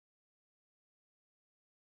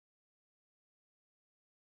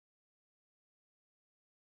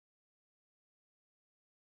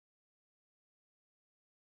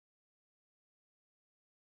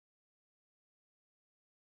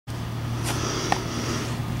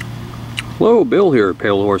Hello, Bill here at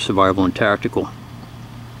Pale Horse Survival and Tactical.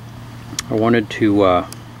 I wanted to, I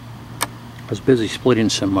was busy splitting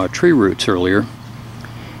some tree roots earlier,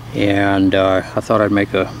 and I thought I'd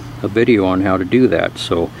make a video on how to do that.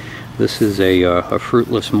 So this is a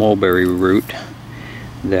fruitless mulberry root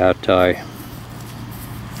that I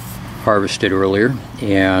harvested earlier,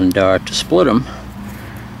 and to split them,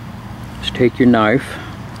 just take your knife,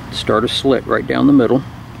 start a slit right down the middle,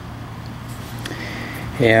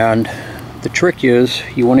 and the trick is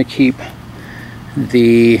you want to keep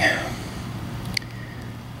the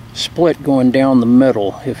split going down the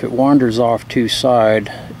middle. If it wanders off too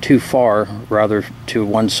far, rather to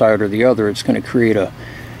one side or the other, it's going to create a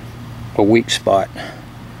weak spot.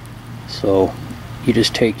 So you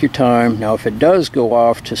just take your time. Now if it does go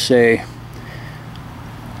off to, say,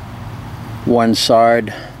 one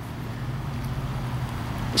side,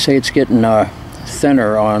 say it's getting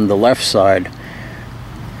thinner on the left side,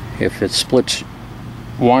 if it splits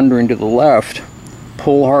wandering to the left,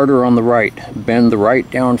 pull harder on the right, bend the right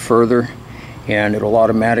down further, and it'll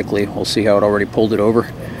automatically, we'll see how it already pulled it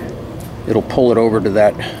over, it'll pull it over to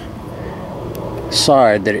that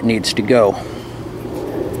side that it needs to go.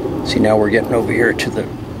 See, now we're getting over here to the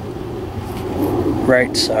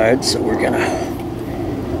right side, so we're gonna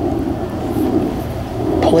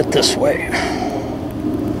pull it this way.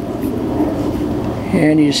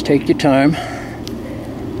 And you just take your time.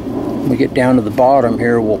 When we get down to the bottom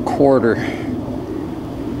here, we'll quarter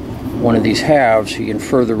one of these halves so you can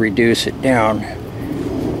further reduce it down.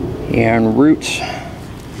 And roots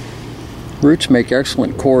make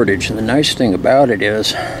excellent cordage, and the nice thing about it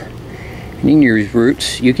is you can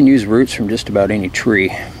use roots from just about any tree.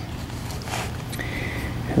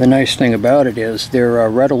 And the nice thing about it is they're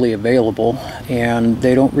readily available, and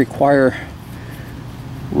they don't require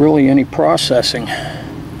really any processing.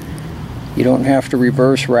 You don't have to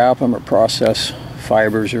reverse wrap them or process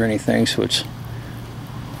fibers or anything, so it's a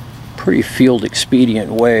pretty field expedient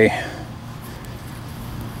way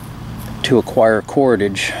to acquire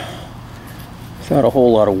cordage without a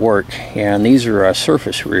whole lot of work. And these are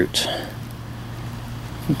surface roots.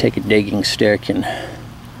 You take a digging stick and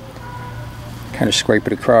kind of scrape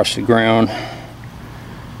it across the ground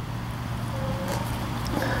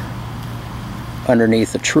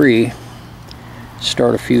underneath the tree.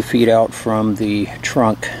 Start a few feet out from the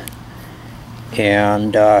trunk,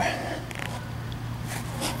 and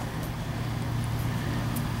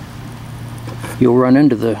you'll run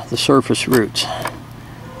into the surface roots.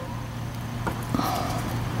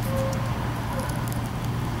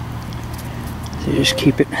 So you just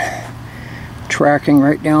keep it tracking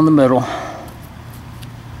right down the middle.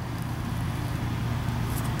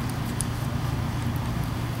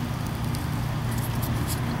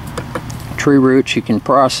 Tree roots, you can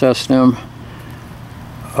process them,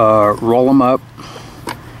 roll them up,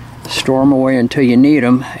 store them away until you need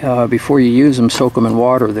them. Before you use them, soak them in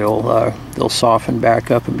water. They'll soften back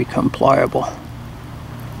up and become pliable.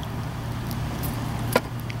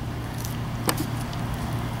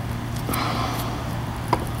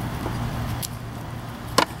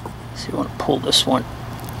 So you want to pull this one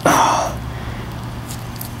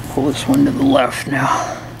to the left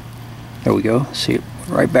now. There we go. See it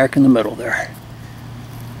right back in the middle there.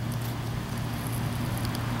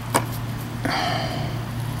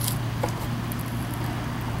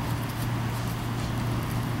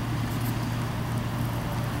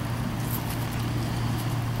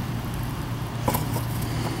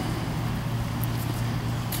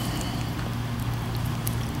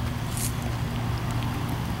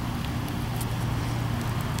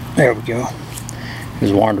 There we go. It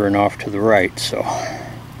was wandering off to the right, so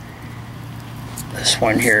this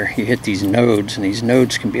one here, you hit these nodes, and these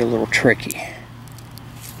nodes can be a little tricky.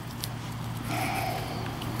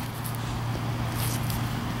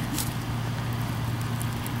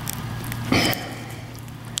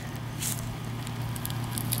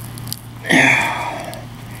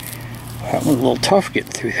 That one's a little tough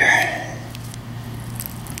getting through there.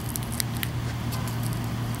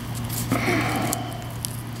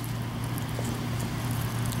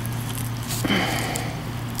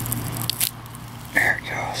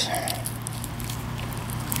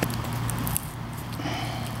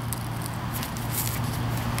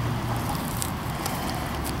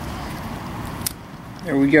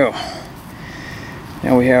 There we go.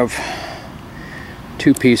 Now we have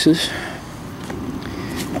two pieces.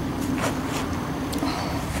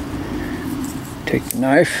 Take the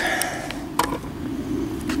knife,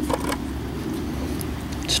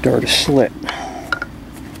 start a slit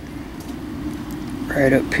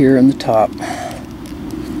right up here in the top.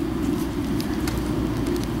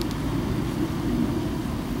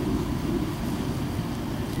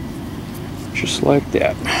 just like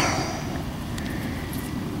that.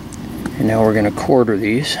 And now we're going to quarter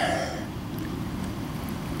these.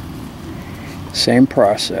 Same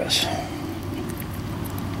process.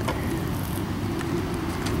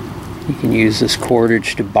 You can use this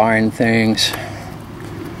cordage to bind things.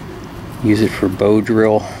 Use it for bow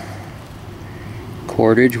drill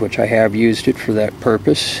cordage, which I have used it for that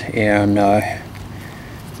purpose, and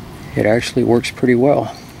it actually works pretty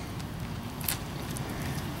well.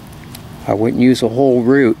 I wouldn't use a whole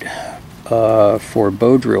root for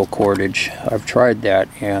bow drill cordage. I've tried that,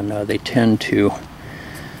 and they tend to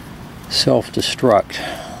self-destruct.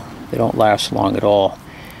 They don't last long at all.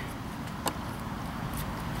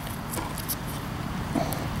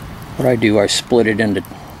 What I do, I split it into,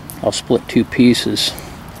 I'll split two pieces,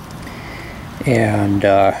 and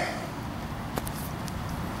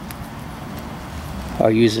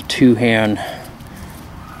I'll use a two-hand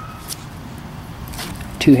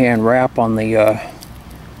wrap on the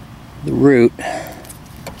root,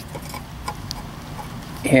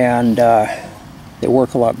 and they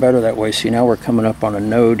work a lot better that way. See, now we're coming up on a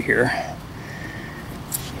node here,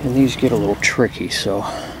 and these get a little tricky, so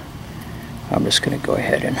I'm just going to go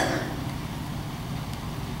ahead and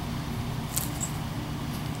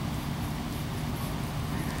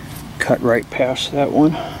cut right past that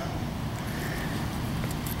one.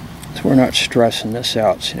 So we're not stressing this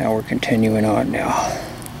out. So now we're continuing on now.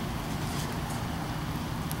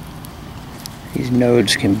 These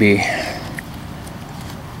nodes can get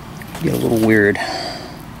a little weird.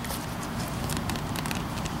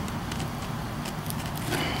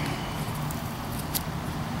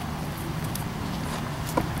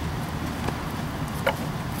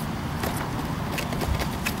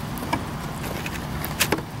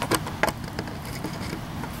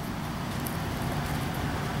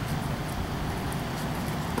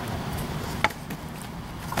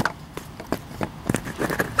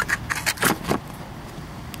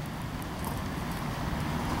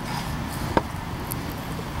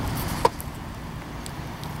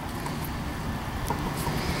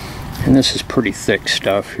 And this is pretty thick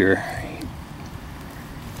stuff here.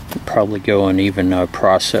 I'll probably go and even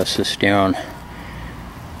process this down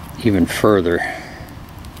even further.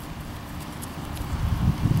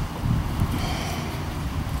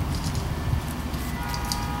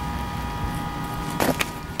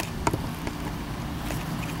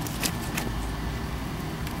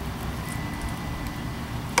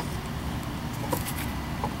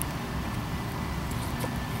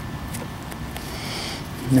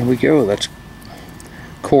 There we go, that's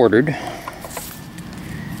corded.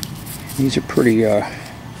 These are pretty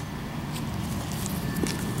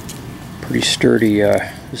sturdy.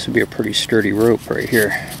 This would be a pretty sturdy rope right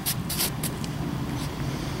here.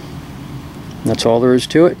 And that's all there is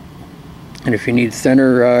to it. And if you need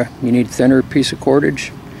thinner piece of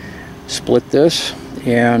cordage, split this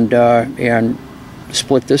and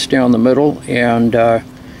split this down the middle and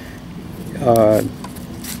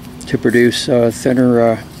to produce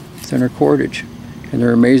thinner cordage, and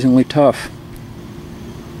they're amazingly tough.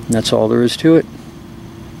 And that's all there is to it.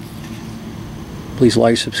 Please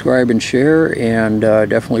like, subscribe, and share, and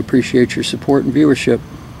definitely appreciate your support and viewership.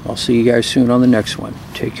 I'll see you guys soon on the next one.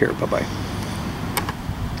 Take care. Bye-bye.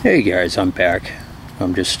 Hey guys, I'm back.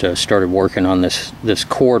 I'm just started working on this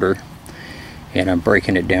quarter, and I'm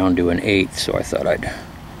breaking it down to 1/8, so I thought I'd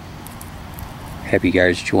have you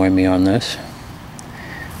guys join me on this.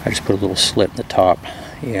 I just put a little slit in the top,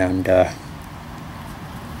 and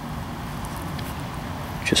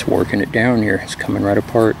just working it down here. It's coming right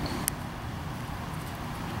apart.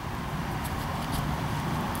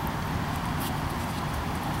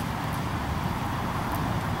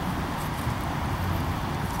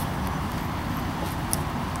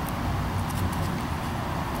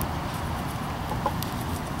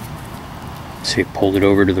 See, it pulled it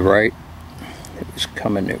over to the right.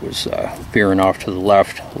 It was veering off to the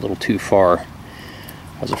left a little too far.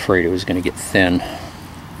 I was afraid it was going to get thin.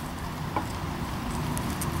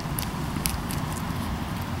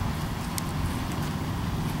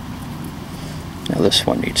 Now this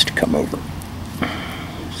one needs to come over.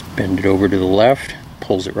 Just bend it over to the left,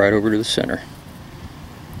 pulls it right over to the center.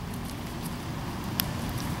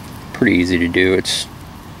 Pretty easy to do. It's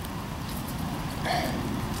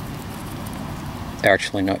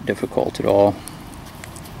actually not difficult at all.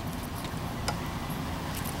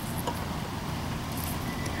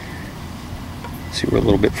 See, we're a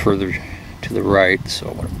little bit further to the right, so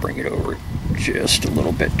I want to bring it over just a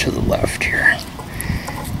little bit to the left here.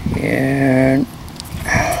 And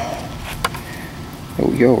there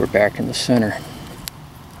we go, we're back in the center.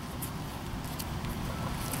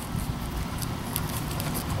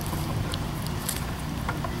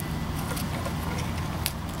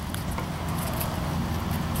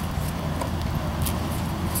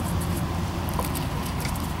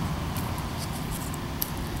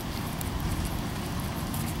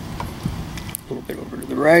 little bit over to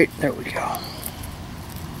the right. There we go.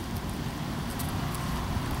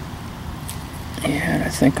 And I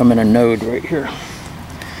think I'm in a node right here.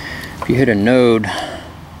 If you hit a node,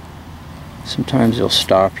 sometimes they'll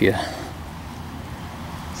stop you.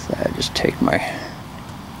 So I just take my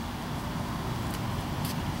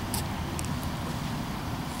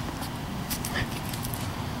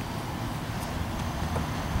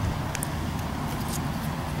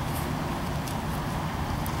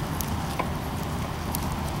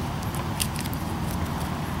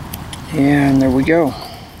and there we go.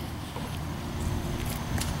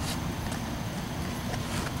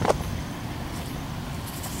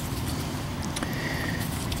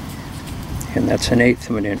 And that's 1/8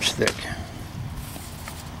 of an inch thick.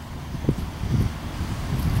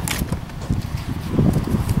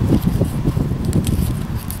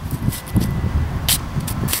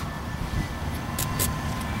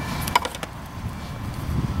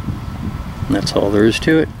 And that's all there is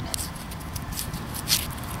to it.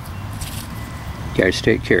 You guys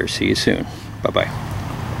take care. See you soon. Bye-bye.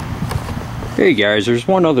 Hey guys, there's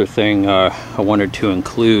one other thing I wanted to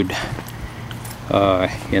include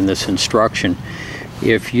in this instruction.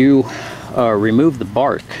 If you remove the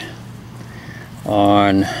bark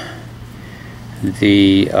on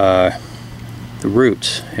the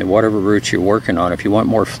roots, and whatever roots you're working on, if you want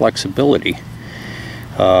more flexibility,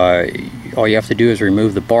 all you have to do is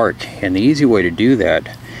remove the bark. And the easy way to do that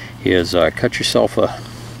is cut yourself a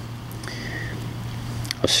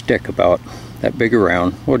stick about that big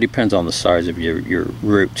around. Well, it depends on the size of your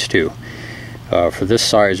roots too. For this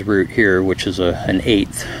size root here, which is an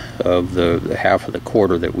 1/8 of the half of the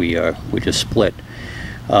quarter that we just split,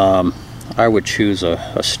 I would choose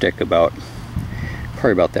a stick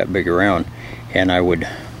probably about that big around, and I would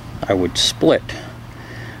split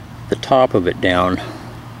the top of it down.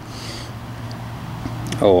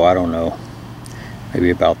 Oh, I don't know,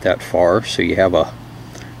 maybe about that far. So you have a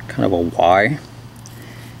kind of a Y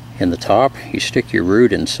in the top. You stick your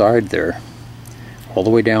root inside there, all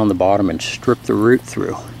the way down the bottom, and strip the root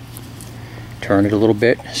through. Turn it a little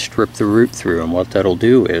bit, strip the root through, and what that'll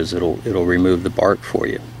do is it'll remove the bark for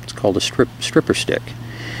you. It's called a stripper stick.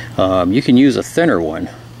 You can use a thinner one,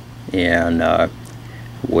 and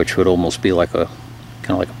which would almost be like kind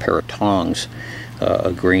of like a pair of tongs,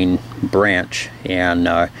 a green branch, and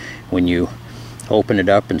when you open it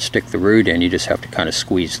up and stick the root in, you just have to kind of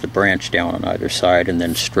squeeze the branch down on either side and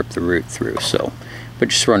then strip the root through. So, but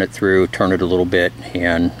just run it through, turn it a little bit,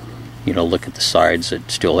 and look at the sides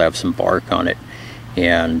that still have some bark on it.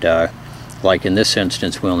 And like in this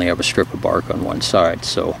instance, we only have a strip of bark on one side,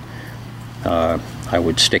 so I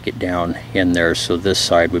would stick it down in there so this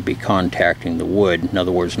side would be contacting the wood. In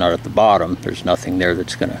other words, not at the bottom. There's nothing there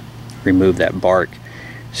that's going to remove that bark.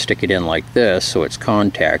 Stick it in like this so it's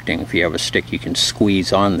contacting. If you have a stick you can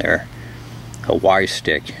squeeze on there, a Y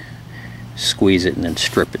stick, squeeze it and then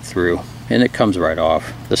strip it through, and it comes right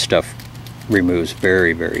off. The stuff removes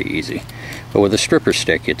very, very easy. But with a stripper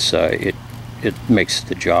stick, it makes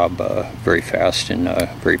the job very fast and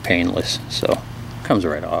very painless, so it comes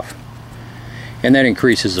right off. And that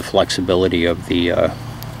increases the flexibility of the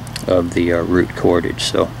root cordage.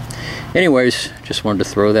 So anyways, just wanted to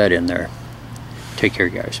throw that in there. Take care,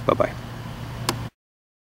 guys. Bye-bye.